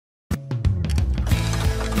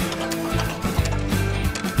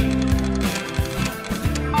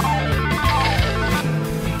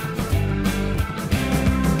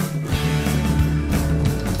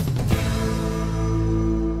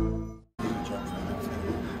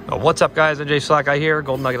What's up, guys? njslotguy here,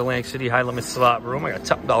 Golden Nugget Atlantic City high limit slot room. I got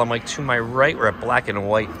top dollar mic to my right. We're at black and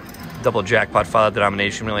white double jackpot file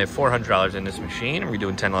denomination. We only have $400 in this machine, and we're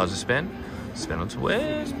doing $10 a spin. Spin on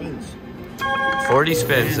twist. 40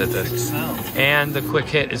 spins at this, and the quick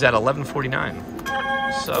hit is at $11.49.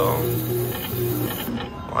 So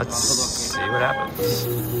let's see what happens.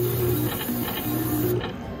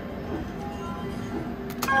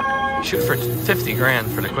 Shoot for 50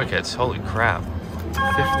 grand for the quick hits. Holy crap.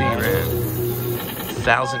 50 grand.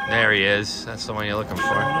 1,000. There he is. That's the one you're looking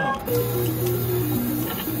for.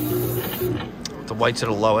 The whites are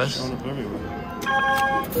the lowest.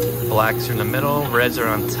 Blacks are in the middle. Reds are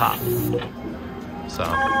on top. So.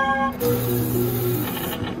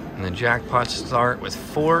 And the jackpots start with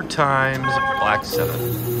 4 times black 7.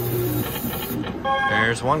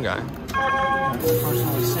 There's one guy.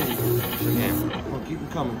 Well, keep them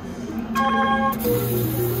coming.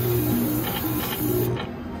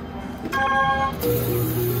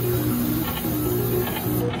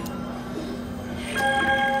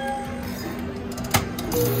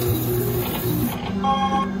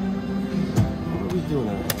 What are we doing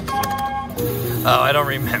now? Oh, I don't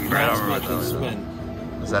remember. I don't remember.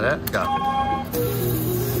 Is that it? Go.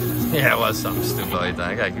 Yeah, it was something stupid like that.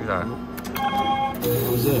 I gotta keep going.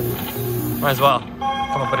 What was it? Might as well.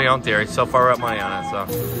 Come up with your own theory. So far, we're up money on it, so.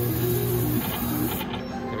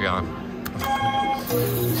 Keep going.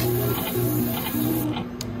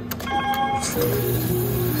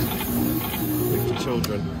 Like the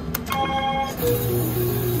children.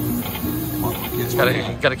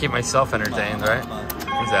 Gotta keep myself entertained, right?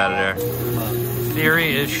 He's out of there.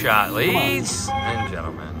 Theory is shot, ladies and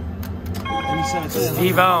gentlemen.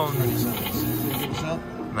 Steve Owen.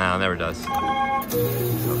 No, never does. So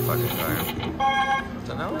fucking tired.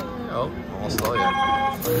 Oh, almost stole you.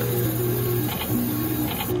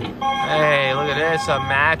 Hey, look at this, a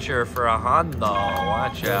matcher for a Honda.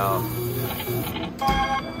 Watch out.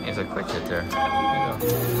 He's a quick hit there. There you go.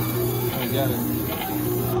 I got it.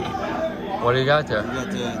 What do you got there? I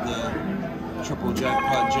got the triple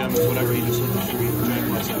jackpot gems, whatever he just hit the 3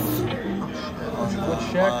 jackpot gems. Which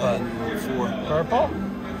jackpot? 4. Purple?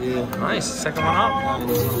 Yeah. Nice, second one up.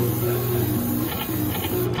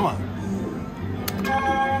 Come on.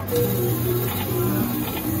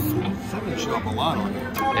 7 should up a lot on you.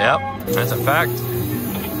 Yep, that's a fact.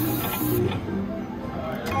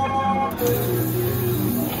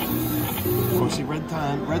 Oh, see, red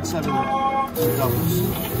 7 doubles.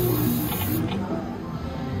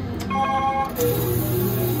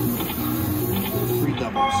 3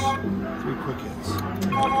 doubles. 3 quick hits.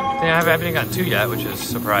 Yeah, I haven't even gotten 2 yet, which is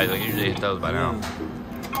surprising. Usually hit those by now.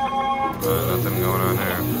 Nothing going on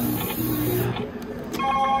there.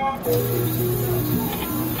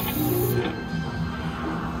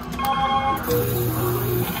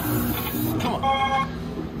 Come on.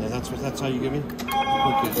 Yeah, that's how you give me?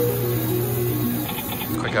 Quick hit.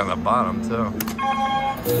 Quick on the bottom, too.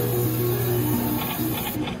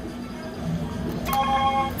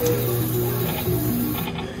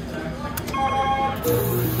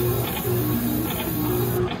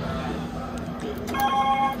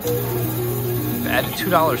 Added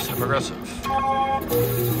 $2 to the progressive.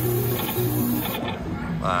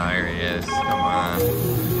 Wow, here he is. Come on.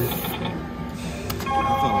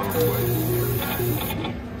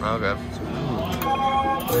 Oh, good.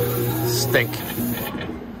 Stink.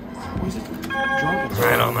 Was it drunk?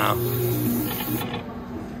 I don't know.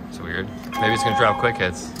 It's weird. Maybe it's gonna drop quick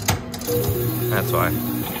hits. That's why.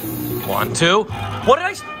 1, 2. What did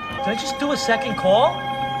I just do a second call?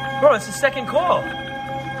 Bro, it's the second call.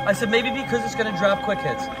 I said maybe because it's gonna drop quick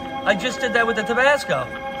hits. I just did that with the Tabasco.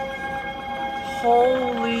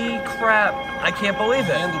 Holy crap. I can't believe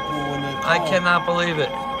it. I cannot believe it.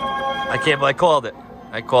 I called it.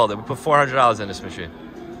 I called it. We put $400 in this machine.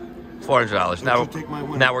 $400.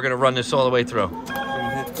 Now we're gonna run this all the way through. We're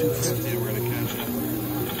gonna hit 250 and we're gonna catch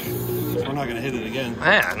it. We're not gonna hit it again.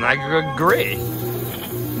 Man, I agree.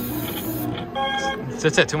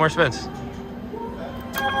 That's it. 2 more spins.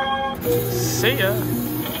 See ya.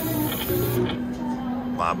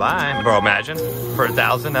 Bye-bye. Bro, imagine. For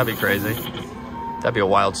 1,000, that'd be crazy. That'd be a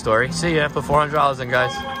wild story. See ya. Put $400 in,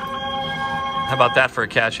 guys. How about that for a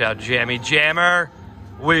cash out jammy jammer?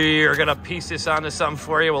 We are going to piece this onto something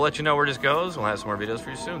for you. We'll let you know where this goes. We'll have some more videos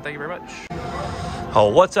for you soon. Thank you very much. Oh,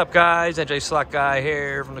 what's up, guys? njslotguy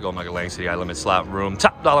here from the Golden Nugget Atlantic City high limit slot room.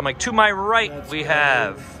 Top dollar mic to my right. We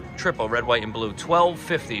have triple red, white, and blue.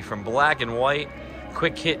 $12.50 from black and white.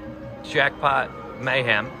 Quick hit jackpot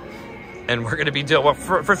mayhem. And we're going to be doing, well,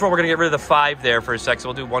 first of all, we're going to get rid of the 5 there for a sec. So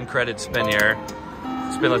we'll do 1 credit spin here.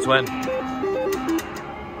 Spin, let's win. All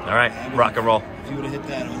All right, rock and roll. If you would have hit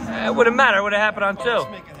that on. It wouldn't matter. It would have happened on 2.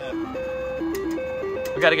 Let's make it happen.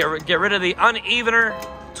 We got to get rid of the unevener.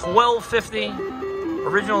 1250.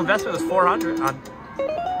 Original investment was 400 on. All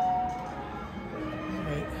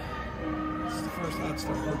right. That's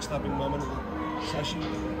the heart-stopping moment of the session.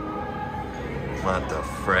 What the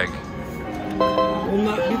frig? Will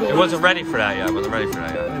not be the It wasn't ready for that yet. I wasn't ready for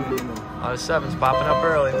that yet. A lot of 7s popping up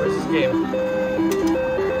early. Where's this game?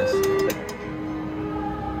 There it is.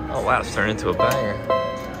 Oh wow, it's turned into a banger.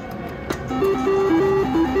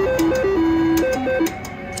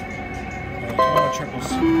 Come on,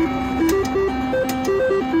 triples.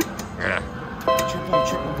 Yeah.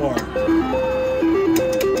 Triple bar.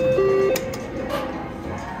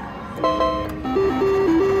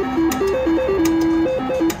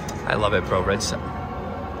 I love it, bro. Red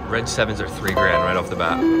 7s are $3 grand right off the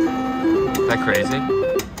bat. Is that crazy?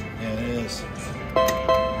 Yeah, it is.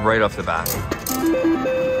 Right off the bat.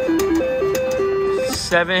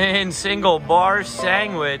 7 single bar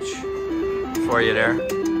sandwich for you there.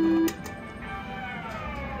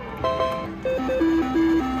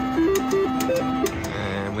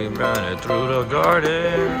 And we run it through the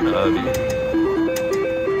garden of Eden.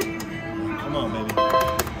 Come on, baby.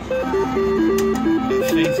 Have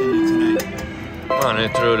faith in you tonight. Running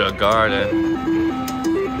through the garden.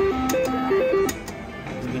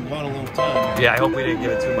 We've been gone a long time. Yeah, I hope we didn't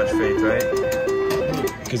give it too much faith, right?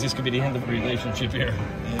 Because this could be the end of a relationship here.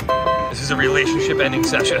 Yeah. This is a relationship ending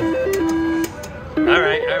session. All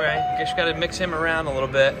right. Just got to mix him around a little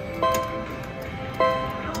bit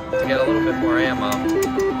to get a little bit more ammo.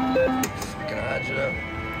 Garage it up.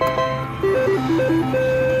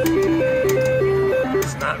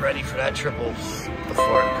 It's not ready for that triple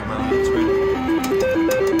before it come out. It's ready.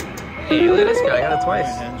 Hey, look at this guy. I got it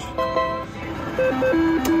twice.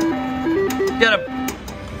 Get him,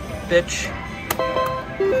 bitch.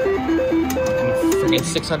 Freaking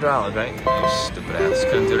 $600, right? You stupid ass.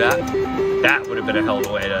 Couldn't do that. That would have been a hell of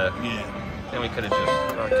a way to. Yeah. Then we could have just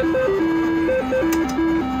fucking.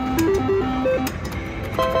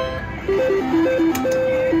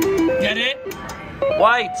 Get it?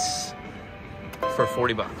 Whites for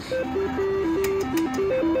 $40.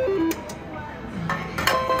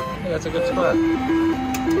 Hey, that's a good spot.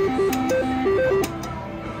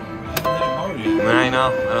 I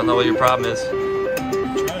know. I don't know what your problem is.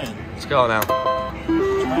 I'm trying. Let's go now.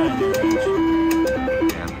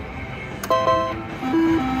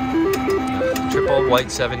 Triple,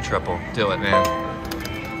 white 7, triple. Do it, man.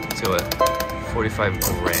 Do it. 45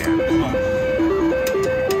 grand.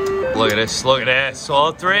 Look at this. Look at this.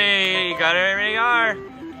 All 3. You got it. There they are.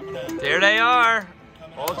 There they are.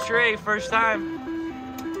 All 3. First time.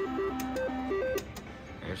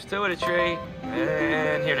 There's 2 of the tree.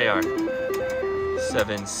 And here they are.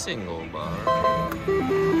 7 single bar.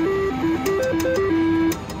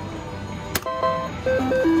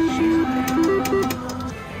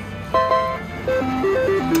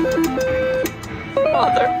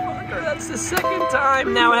 Motherfucker, that's the 2nd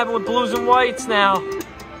time now it happened with blues and whites now.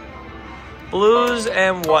 Blues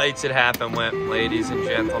and whites it happened with, ladies and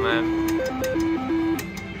gentlemen.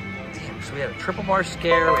 Damn, so we had a triple bar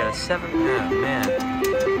scare, we had a 7, man.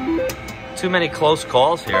 Too many close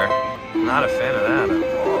calls here. Not a fan of that at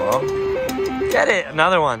all. Get it,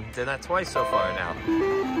 another one. Did that twice so far now.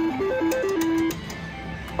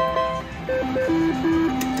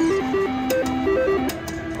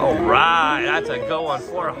 All right, that's a go on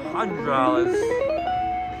 $400.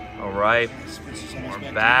 All right,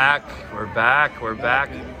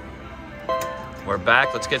 we're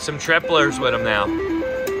back. Let's get some triplers with them now.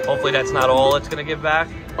 Hopefully that's not all it's gonna give back.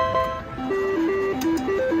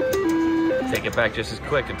 Take it back just as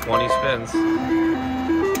quick in 20 spins.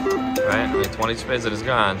 Right, I mean, 20 spins and it's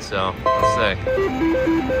gone, so let's see.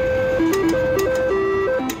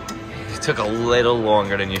 It took a little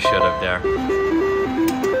longer than you should have there.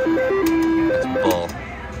 Bull.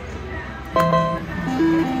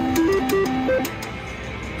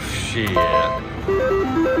 Shit.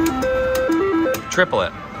 Triple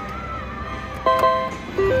it.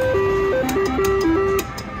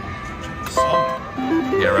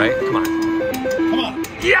 Yeah, right? Come on. Come on.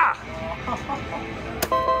 Yeah!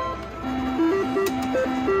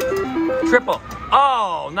 Triple.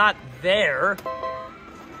 Oh, not there.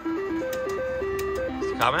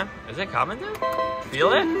 Is it coming? Is it coming, dude?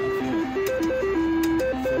 Feel it?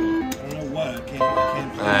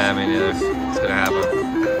 I mean, neither. It's gonna happen.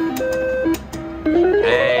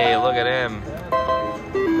 Hey, look at him.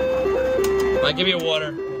 Mike, give me a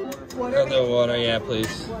water. Another water, yeah,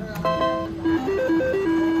 please.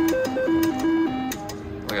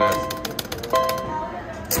 Look at this.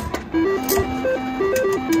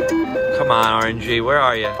 Come on, RNG, where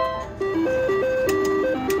are you?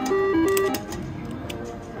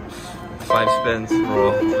 5 spins,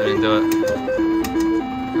 roll. We didn't do it.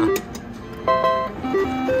 Huh.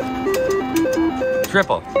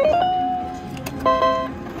 Triple.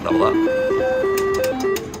 Double up.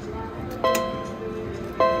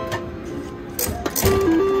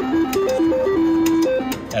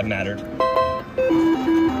 That mattered.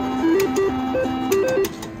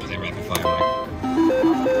 Was they rapid fire, Mike?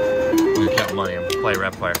 We kept money and play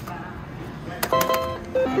rapid fire.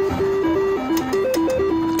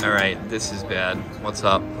 All right, this is bad. What's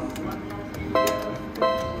up?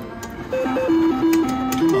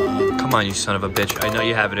 Come on, you son of a bitch. I know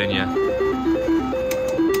you have it in you.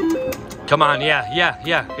 Come on, yeah.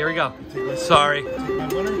 Here we go. Sorry.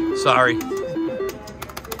 Sorry.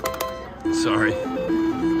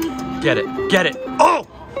 Get it.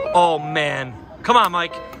 Oh, man. Come on,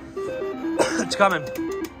 Mike. It's coming.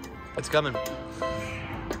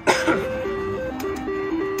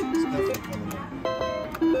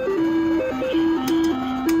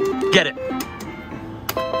 Get it.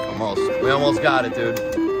 Almost. We almost got it, dude.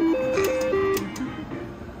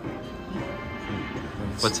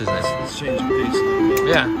 What's his name? Let's change the pace a little bit.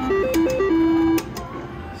 Yeah.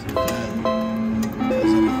 See if that does anything.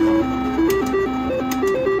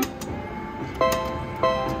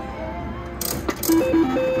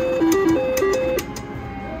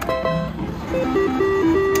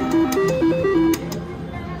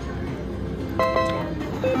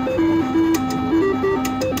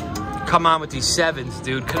 Come on with these 7s,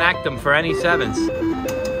 dude. Connect them for any 7s.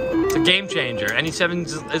 It's a game changer. Any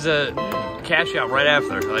 7s is a cash out right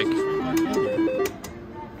after. Like,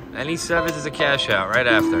 any 7s is a cash out right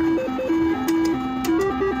after.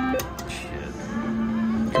 Shit.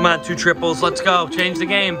 Come on, 2 triples. Let's go. Change the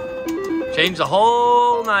game. Change the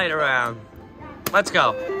whole night around. Let's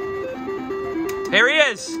go. Here he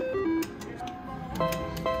is.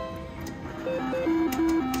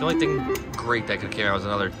 The only thing great that could came out was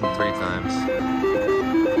another 3 times.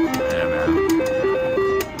 Yeah, man.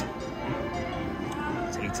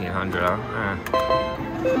 It's 1,800, huh?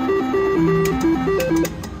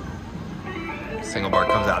 Single bar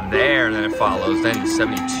comes out there, and then it follows. Then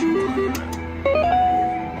 7,200.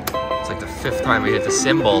 It's like the 5th time we hit the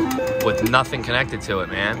symbol with nothing connected to it,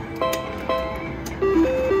 man.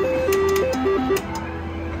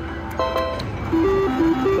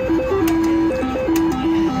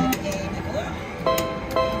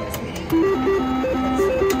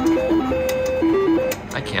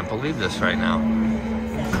 I can't believe this right now.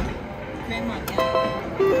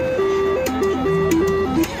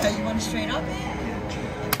 Yeah, you want it straight up?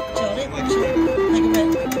 Tilt it, like a bit.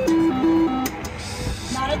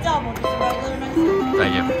 Not a double, just a regular nice.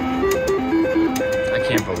 Thank you. I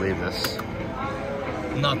can't believe this.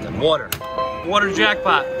 Nothing. Water. Water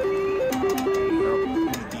jackpot.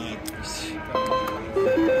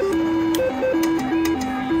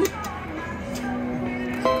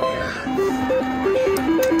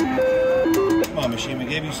 Machine, we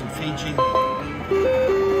gave you some Fiji. Gave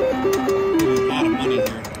you a lot of money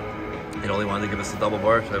here. It only wanted to give us a double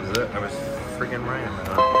bar, so that was it. I was freaking right on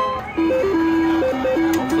that.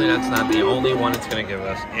 Hopefully that's not the only one it's going to give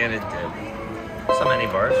us, and it did. So many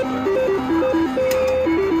bars, but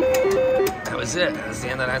that was it. That was the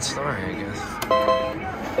end of that story, I guess.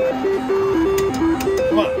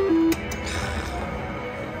 Come on.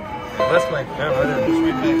 That's my... Just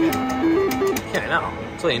right back in. Yeah, I know.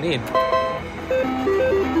 That's all you need.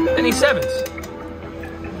 Any 7s?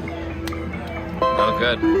 Oh,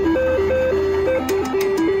 good.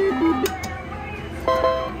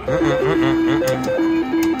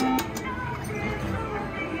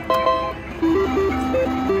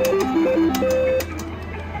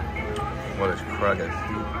 What is crooked?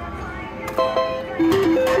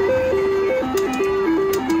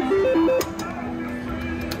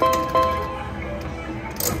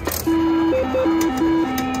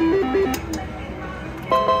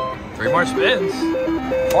 More spins.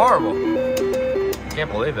 Horrible.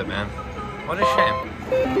 Can't believe it, man. What a shame.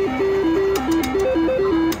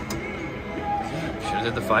 Should have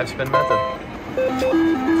did the 5-spin method.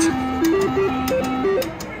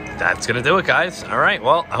 That's gonna do it, guys. All right,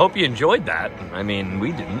 well, I hope you enjoyed that. I mean,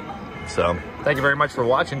 we didn't. So, thank you very much for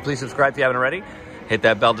watching. Please subscribe if you haven't already. Hit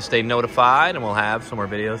that bell to stay notified, and we'll have some more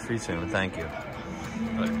videos for you soon. Thank you.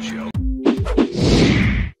 What a joke.